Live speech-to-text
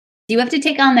You have to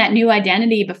take on that new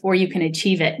identity before you can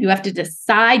achieve it. You have to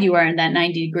decide you are that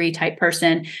 90-degree type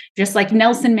person. Just like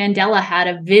Nelson Mandela had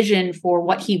a vision for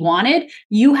what he wanted,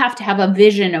 you have to have a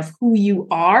vision of who you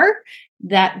are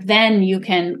that then you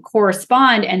can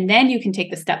correspond, and then you can take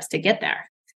the steps to get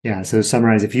there. Yeah. So to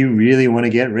summarize, if you really want to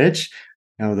get rich,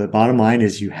 the bottom line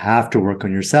is you have to work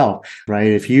on yourself, right?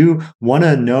 If you want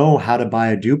to know how to buy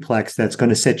a duplex that's going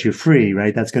to set you free,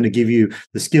 right? That's going to give you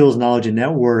the skills, knowledge, and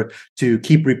network to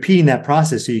keep repeating that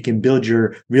process so you can build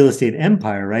your real estate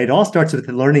empire, right? It all starts with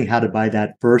learning how to buy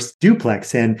that first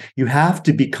duplex. And you have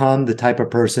to become the type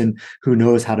of person who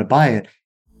knows how to buy it.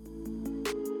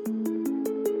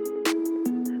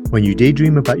 When you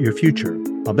daydream about your future,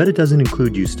 I'll bet it doesn't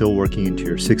include you still working into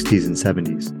your 60s and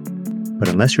 70s. But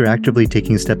unless you're actively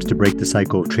taking steps to break the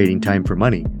cycle of trading time for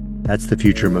money, that's the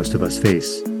future most of us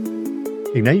face.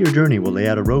 Ignite Your Journey will lay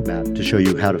out a roadmap to show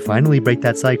you how to finally break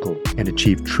that cycle and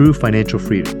achieve true financial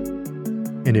freedom.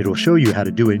 And it'll show you how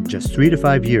to do it in just 3 to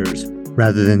 5 years,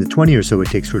 rather than the 20 or so it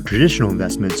takes for traditional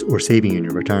investments or saving in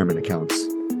your retirement accounts.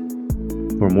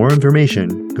 For more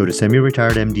information, go to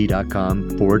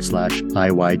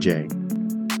semiretiredmd.com/IYJ.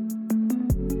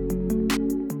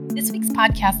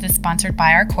 Podcast is sponsored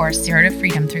by our course, Zero to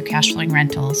Freedom Through Cash Flowing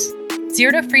Rentals.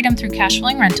 Zero to Freedom Through Cash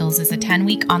Flowing Rentals is a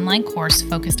 10-week online course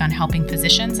focused on helping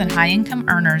physicians and high-income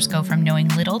earners go from knowing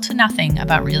little to nothing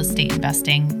about real estate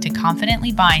investing to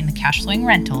confidently buying the cash flowing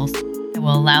rentals that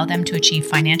will allow them to achieve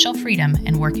financial freedom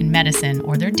and work in medicine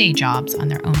or their day jobs on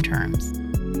their own terms.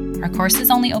 Our course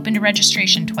is only open to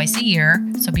registration twice a year,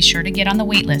 so be sure to get on the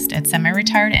waitlist at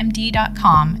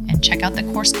semiretiredmd.com and check out the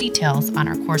course details on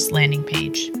our course landing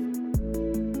page.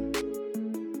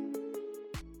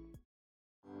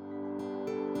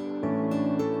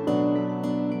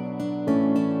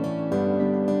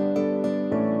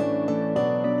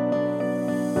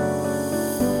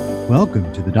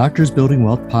 Welcome to the Doctors Building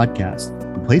Wealth podcast,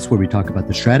 the place where we talk about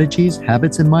the strategies,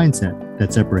 habits, and mindset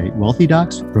that separate wealthy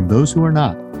docs from those who are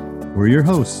not. We're your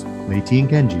hosts, Leti and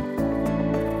Kenji.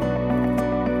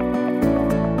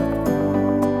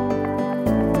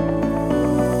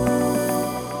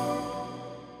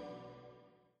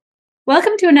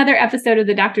 Welcome to another episode of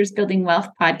the Doctors Building Wealth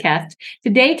podcast.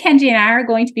 Today, Kenji and I are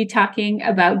going to be talking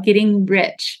about getting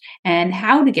rich and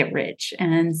how to get rich.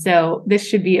 And so this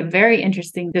should be a very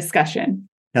interesting discussion.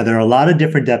 Now, there are a lot of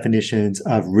different definitions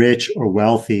of rich or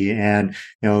wealthy. And,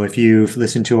 if you've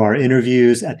listened to our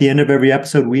interviews, at the end of every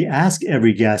episode, we ask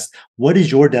every guest, what is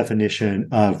your definition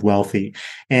of wealthy?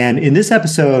 And in this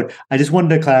episode, I just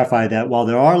wanted to clarify that while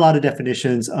there are a lot of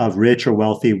definitions of rich or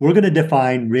wealthy, we're going to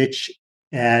define rich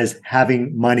as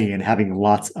having money and having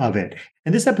lots of it.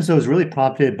 And this episode is really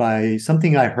prompted by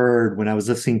something I heard when I was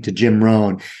listening to Jim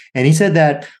Rohn. And he said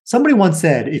that somebody once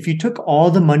said, if you took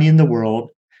all the money in the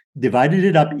world, divided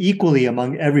it up equally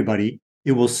among everybody,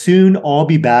 it will soon all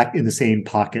be back in the same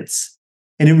pockets.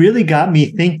 And it really got me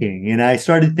thinking. And I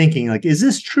started thinking, is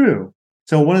this true?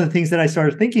 So one of the things that I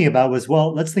started thinking about was,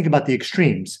 let's think about the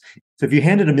extremes. So if you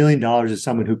handed $1 million to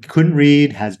someone who couldn't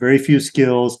read, has very few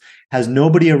skills, has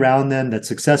nobody around them that's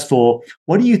successful,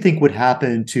 what do you think would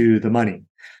happen to the money?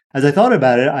 As I thought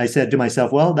about it, I said to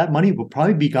myself, that money will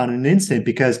probably be gone in an instant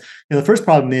because the first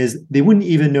problem is they wouldn't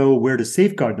even know where to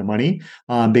safeguard the money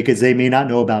because they may not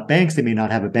know about banks. They may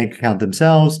not have a bank account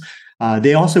themselves.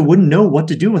 They also wouldn't know what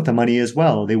to do with the money as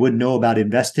well. They wouldn't know about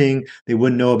investing. They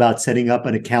wouldn't know about setting up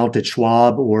an account at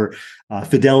Schwab or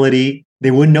Fidelity.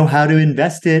 They wouldn't know how to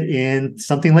invest it in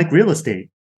something like real estate.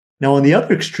 Now, on the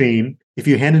other extreme, if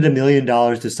you handed $1 million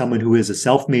to someone who is a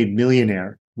self-made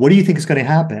millionaire, what do you think is going to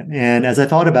happen? And as I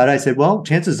thought about it, I said,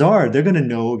 chances are they're going to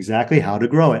know exactly how to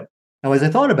grow it. Now, as I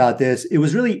thought about this, it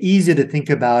was really easy to think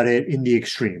about it in the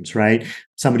extremes, right?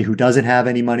 Somebody who doesn't have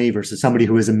any money versus somebody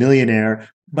who is a millionaire.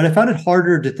 But I found it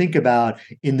harder to think about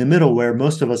in the middle where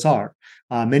most of us are.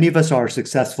 Many of us are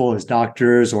successful as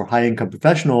doctors or high-income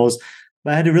professionals.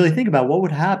 But I had to really think about what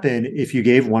would happen if you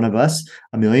gave one of us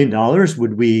 $1 million.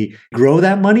 Would we grow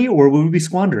that money or would we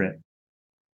squander it?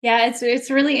 Yeah, it's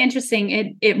really interesting.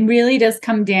 It really does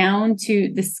come down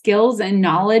to the skills and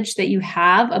knowledge that you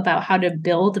have about how to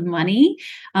build money,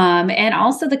 and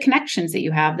also the connections that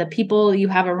you have, the people you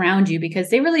have around you, because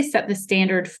they really set the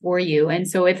standard for you. And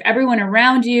so if everyone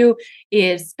around you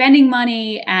is spending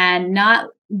money and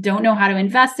don't know how to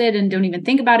invest it and don't even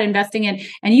think about investing it,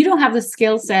 and you don't have the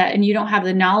skill set and you don't have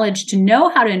the knowledge to know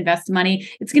how to invest money,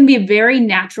 it's going to be a very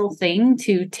natural thing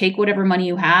to take whatever money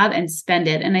you have and spend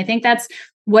it. And I think that's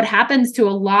what happens to a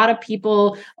lot of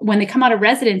people when they come out of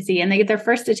residency and they get their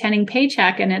first attending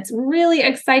paycheck. And it's really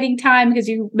exciting time because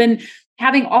you've been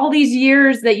having all these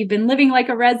years that you've been living like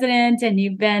a resident and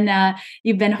you've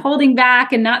been holding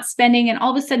back and not spending, and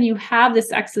all of a sudden you have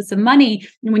this excess of money.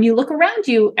 And when you look around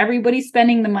you, everybody's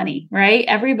spending the money, right?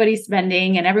 Everybody's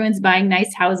spending and everyone's buying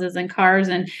nice houses and cars,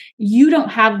 and you don't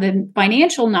have the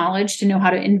financial knowledge to know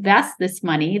how to invest this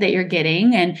money that you're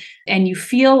getting, and you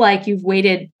feel like you've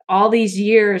waited all these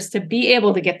years to be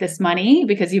able to get this money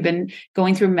because you've been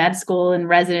going through med school and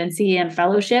residency and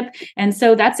fellowship. And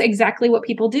so that's exactly what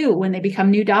people do when they become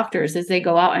new doctors, is they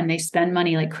go out and they spend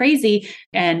money like crazy.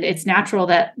 And it's natural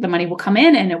that the money will come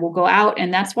in and it will go out.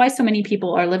 And that's why so many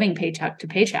people are living paycheck to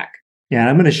paycheck. Yeah, and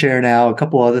I'm going to share now a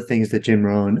couple other things that Jim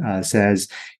Rohn says.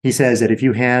 He says that if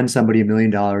you hand somebody $1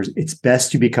 million, it's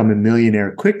best to become a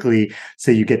millionaire quickly so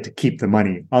you get to keep the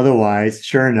money. Otherwise,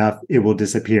 sure enough, it will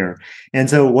disappear. And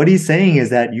so what he's saying is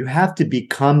that you have to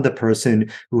become the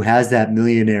person who has that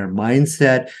millionaire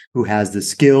mindset, who has the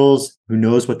skills, who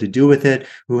knows what to do with it,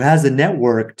 who has the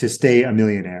network to stay a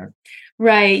millionaire.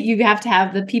 Right. You have to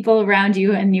have the people around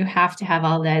you, and you have to have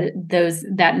all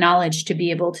that knowledge to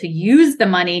be able to use the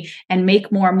money and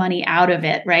make more money out of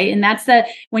it. Right. And that's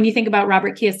when you think about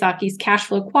Robert Kiyosaki's cash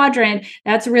flow quadrant,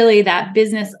 that's really that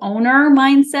business owner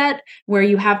mindset where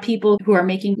you have people who are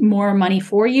making more money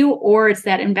for you, or it's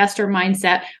that investor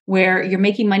mindset where you're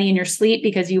making money in your sleep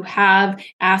because you have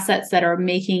assets that are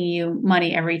making you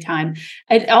money every time.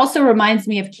 It also reminds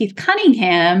me of Keith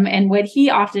Cunningham and what he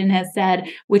often has said,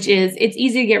 which is it's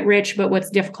easy to get rich, but what's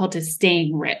difficult is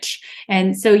staying rich.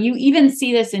 And so you even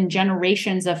see this in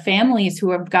generations of families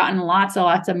who have gotten lots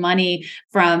of money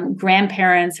from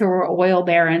grandparents who are oil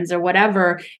barons or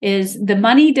whatever, is the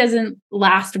money doesn't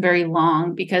last very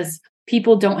long because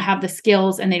people don't have the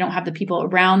skills and they don't have the people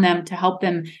around them to help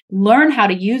them learn how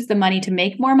to use the money to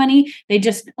make more money. They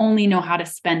just only know how to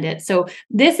spend it. So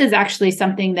this is actually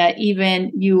something that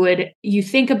even you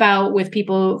think about with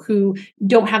people who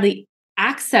don't have the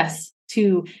access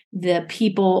to the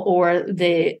people or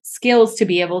the skills to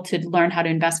be able to learn how to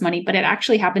invest money. But it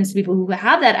actually happens to people who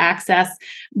have that access,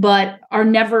 but are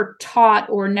never taught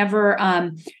or never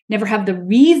have the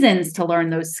reasons to learn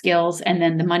those skills. And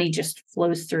then the money just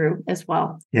flows through as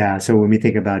well. Yeah. So when we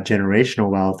think about generational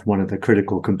wealth, one of the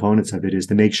critical components of it is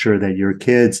to make sure that your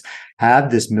kids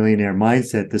have this millionaire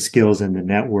mindset, the skills and the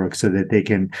network, so that they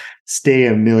can stay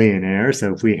a millionaire.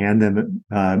 So if we hand them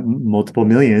multiple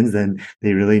millions, then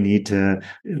they really need to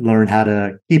learn how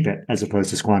to keep it as opposed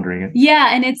to squandering it.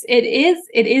 Yeah. And it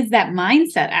is that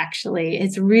mindset, actually.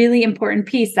 It's a really important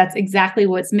piece. That's exactly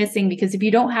what's missing, because if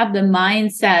you don't have the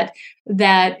mindset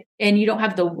and you don't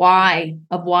have the why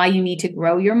of why you need to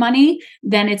grow your money,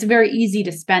 then it's very easy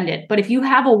to spend it. But if you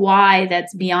have a why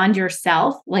that's beyond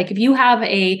yourself, like if you have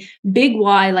a big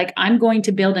why, like I'm going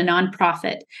to build a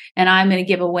nonprofit and I'm going to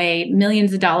give away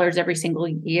millions of dollars every single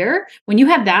year. When you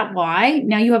have that why,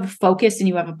 now you have a focus and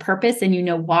you have a purpose and you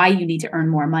know why you need to earn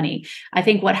more money. I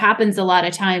think what happens a lot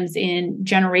of times in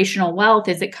generational wealth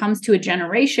is it comes to a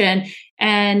generation,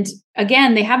 and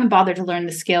again, they haven't bothered to learn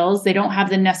the skills. They don't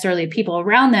have necessarily people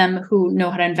around them who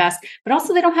know how to invest, but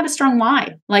also they don't have a strong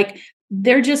why. Like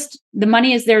the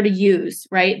money is there to use,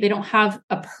 right? They don't have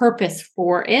a purpose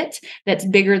for it that's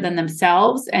bigger than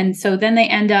themselves. And so then they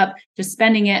end up just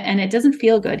spending it, and it doesn't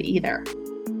feel good either.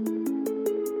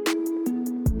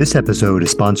 This episode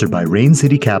is sponsored by Rain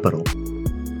City Capital.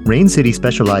 Rain City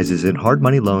specializes in hard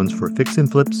money loans for fix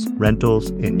and flips,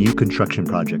 rentals, and new construction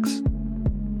projects.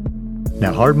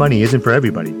 Now, hard money isn't for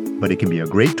everybody, but it can be a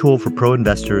great tool for pro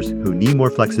investors who need more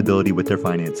flexibility with their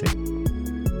financing.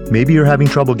 Maybe you're having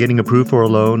trouble getting approved for a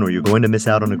loan, or you're going to miss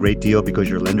out on a great deal because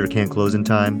your lender can't close in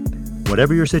time.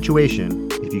 Whatever your situation,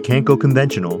 if you can't go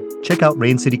conventional, check out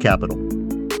Rain City Capital.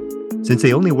 Since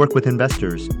they only work with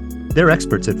investors, they're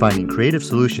experts at finding creative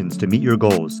solutions to meet your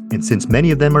goals, and since many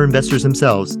of them are investors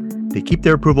themselves, they keep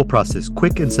their approval process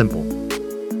quick and simple.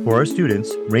 For our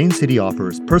students, Rain City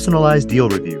offers personalized deal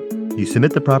review. You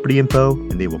submit the property info,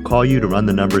 and they will call you to run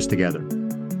the numbers together.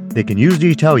 They can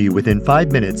usually tell you within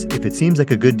 5 minutes if it seems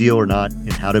like a good deal or not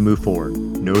and how to move forward.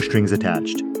 No strings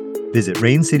attached. Visit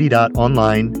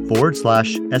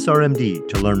raincity.online/SRMD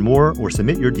to learn more or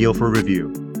submit your deal for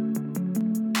review.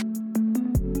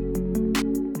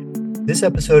 This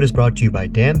episode is brought to you by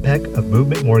Dan Peck of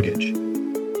Movement Mortgage.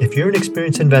 If you're an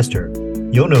experienced investor,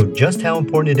 you'll know just how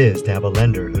important it is to have a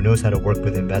lender who knows how to work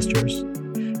with investors.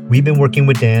 We've been working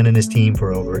with Dan and his team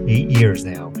for over 8 years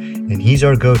now, and he's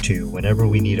our go-to whenever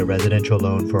we need a residential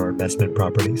loan for our investment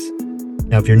properties.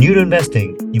 Now, if you're new to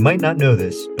investing, you might not know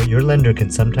this, but your lender can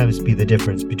sometimes be the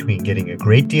difference between getting a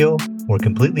great deal or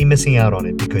completely missing out on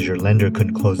it because your lender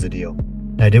couldn't close the deal.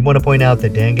 Now, I did want to point out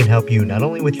that Dan can help you not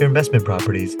only with your investment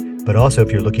properties, but also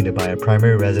if you're looking to buy a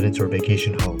primary residence or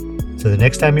vacation home. So the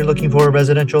next time you're looking for a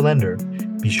residential lender,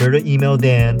 be sure to email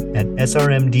Dan at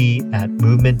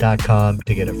srmd@movement.com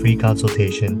to get a free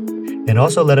consultation. And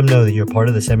also let him know that you're part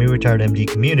of the Semi-Retired MD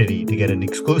community to get an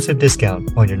exclusive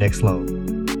discount on your next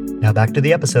loan. Now back to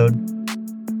the episode.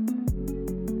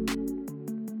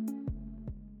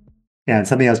 Yeah, and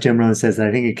something else Jim Rohn says that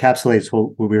I think encapsulates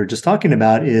what we were just talking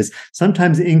about is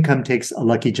sometimes income takes a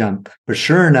lucky jump. But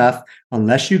sure enough,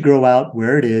 unless you grow out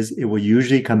where it is, it will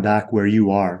usually come back where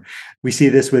you are. We see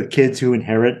this with kids who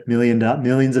inherit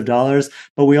millions of dollars,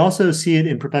 but we also see it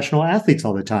in professional athletes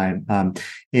all the time.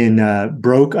 In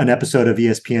Broke, an episode of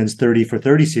ESPN's 30 for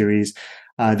 30 series,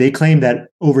 they claim that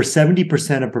over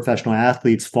 70% of professional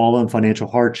athletes fall in financial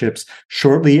hardships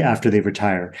shortly after they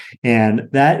retire. And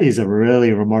that is a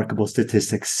really remarkable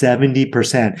statistic,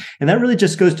 70%. And that really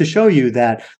just goes to show you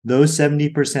that those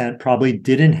 70% probably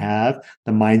didn't have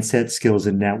the mindset, skills,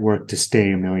 and network to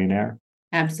stay a millionaire.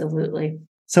 Absolutely.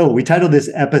 So we titled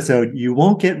this episode, You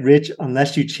Won't Get Rich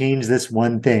Unless You Change This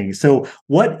One Thing. So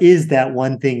what is that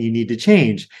one thing you need to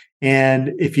change?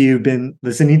 And if you've been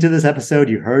listening to this episode,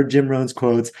 you heard Jim Rohn's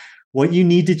quotes. What you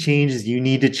need to change is you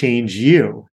need to change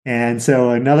you. And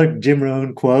so another Jim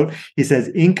Rohn quote, he says,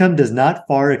 income does not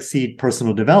far exceed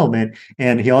personal development.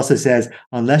 And he also says,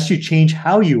 unless you change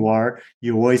how you are,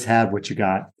 you always have what you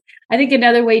got. I think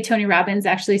another way Tony Robbins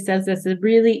actually says this is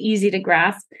really easy to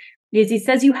grasp is he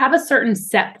says you have a certain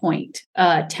set point,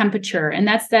 temperature, and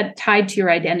that's tied to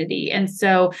your identity. And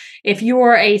so if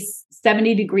you're a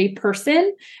 70-degree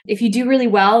person, if you do really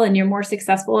well and you're more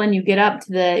successful and you get up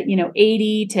to the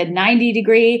 80 to 90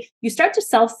 degree, you start to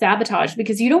self-sabotage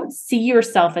because you don't see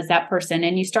yourself as that person,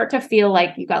 and you start to feel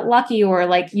like you got lucky or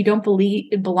like you don't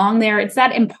belong there. It's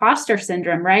that imposter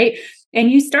syndrome, right? And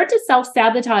you start to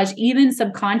self-sabotage even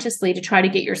subconsciously to try to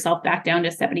get yourself back down to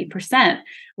 70%.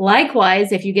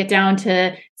 Likewise, if you get down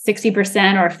to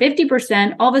 60% or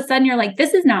 50%, all of a sudden you're like,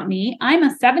 this is not me. I'm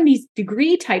a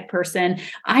 70-degree type person.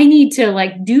 I need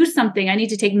to do something. I need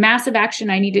to take massive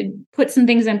action. I need to put some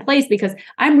things in place because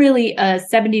I'm really a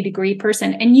 70-degree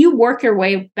person. And you work your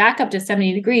way back up to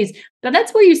 70 degrees, but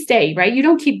that's where you stay, right? You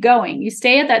don't keep going. You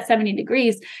stay at that 70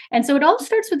 degrees. And so it all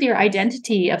starts with your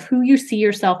identity of who you see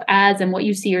yourself as and what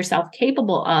you see yourself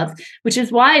capable of, which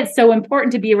is why it's so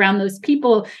important to be around those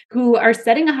people who are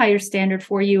setting a higher standard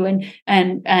for you and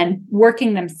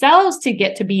working themselves to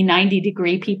get to be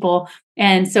 90-degree people.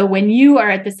 And so when you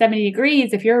are at the 70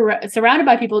 degrees, if you're surrounded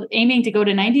by people aiming to go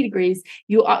to 90 degrees,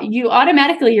 you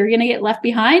automatically, you're going to get left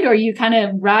behind, or you kind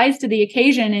of rise to the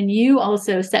occasion and you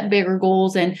also set bigger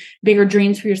goals and bigger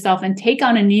dreams for yourself and take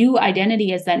on a new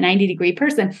identity as that 90-degree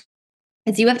person.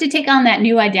 And so you have to take on that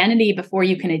new identity before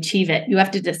you can achieve it. You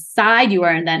have to decide you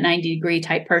are in that 90-degree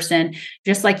type person,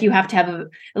 just like you have to have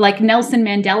like Nelson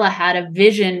Mandela had a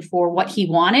vision for what he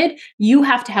wanted. You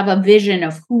have to have a vision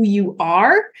of who you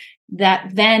are that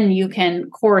then you can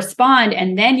correspond,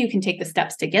 and then you can take the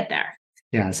steps to get there.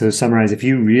 Yeah. So to summarize, if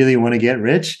you really want to get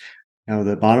rich,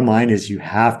 the bottom line is you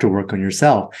have to work on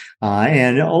yourself.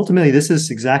 And ultimately, this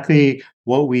is exactly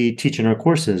what we teach in our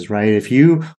courses, right? If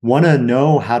you want to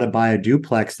know how to buy a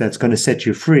duplex that's going to set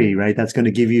you free, right? That's going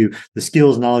to give you the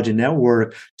skills, knowledge, and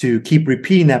network to keep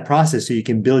repeating that process so you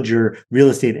can build your real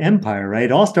estate empire, right?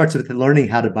 It all starts with learning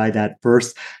how to buy that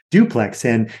first duplex.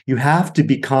 And you have to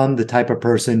become the type of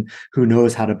person who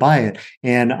knows how to buy it.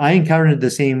 And I encountered the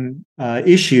same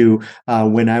issue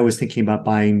when I was thinking about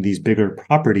buying these bigger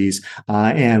properties.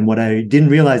 And what I didn't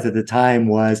realize at the time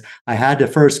was I had to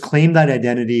first claim that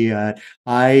identity.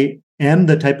 I am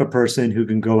the type of person who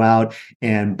can go out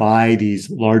and buy these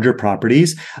larger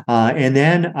properties. And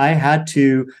then I had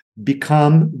to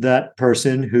become that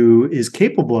person who is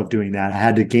capable of doing that. I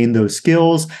had to gain those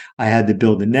skills. I had to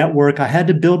build a network. I had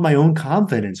to build my own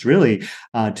confidence, really,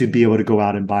 to be able to go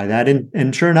out and buy that.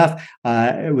 And sure enough,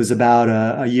 it was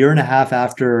about a year and a half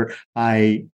after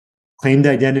I claimed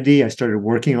identity, I started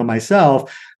working on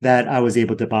myself, that I was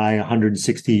able to buy a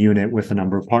 160 unit with a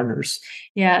number of partners.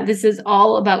 Yeah, this is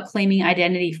all about claiming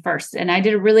identity first. And I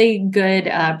did a really good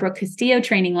Brooke Castillo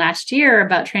training last year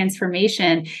about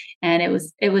transformation. And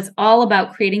it was all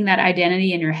about creating that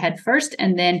identity in your head first,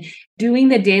 and then doing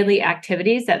the daily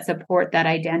activities that support that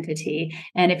identity.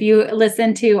 And if you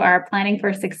listen to our Planning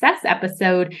for Success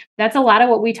episode, that's a lot of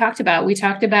what we talked about. We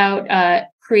talked about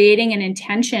creating an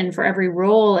intention for every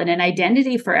role and an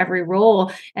identity for every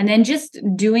role, and then just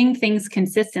doing things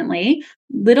consistently.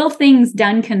 Little things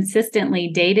done consistently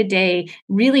day to day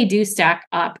really do stack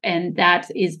up. And that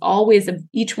is always,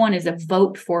 each one is a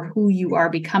vote for who you are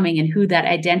becoming and who that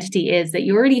identity is that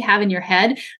you already have in your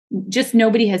head. Just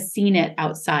nobody has seen it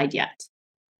outside yet.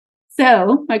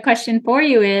 So my question for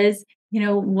you is,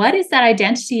 what is that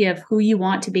identity of who you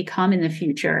want to become in the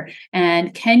future?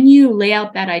 And can you lay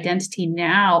out that identity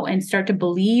now and start to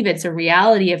believe it's a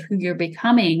reality of who you're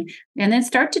becoming? And then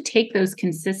start to take those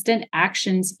consistent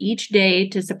actions each day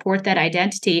to support that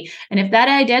identity. And if that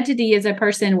identity is a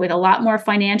person with a lot more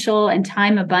financial and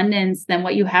time abundance than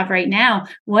what you have right now,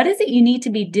 what is it you need to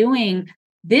be doing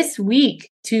this week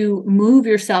to move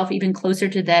yourself even closer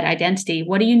to that identity?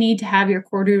 What do you need to have your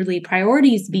quarterly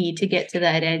priorities be to get to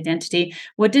that identity?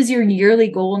 What does your yearly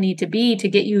goal need to be to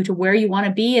get you to where you want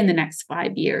to be in the next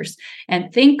 5 years?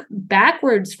 And think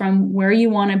backwards from where you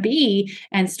want to be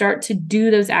and start to do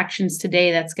those actions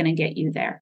today that's going to get you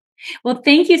there. Well,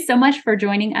 thank you so much for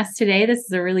joining us today. This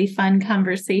is a really fun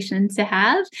conversation to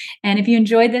have. And if you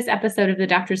enjoyed this episode of the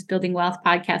Doctors Building Wealth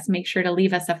podcast, make sure to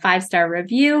leave us a 5-star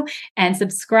review and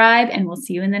subscribe, and we'll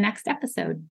see you in the next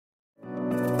episode.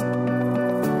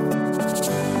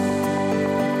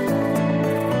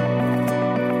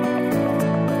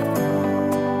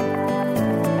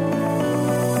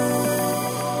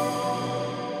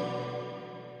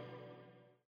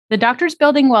 The Doctors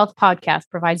Building Wealth podcast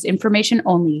provides information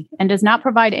only and does not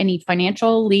provide any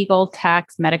financial, legal,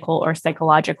 tax, medical, or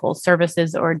psychological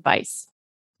services or advice.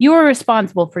 You are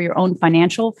responsible for your own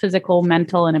financial, physical,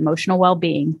 mental, and emotional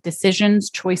well-being, decisions,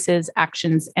 choices,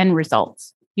 actions, and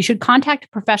results. You should contact a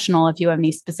professional if you have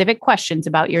any specific questions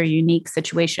about your unique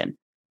situation.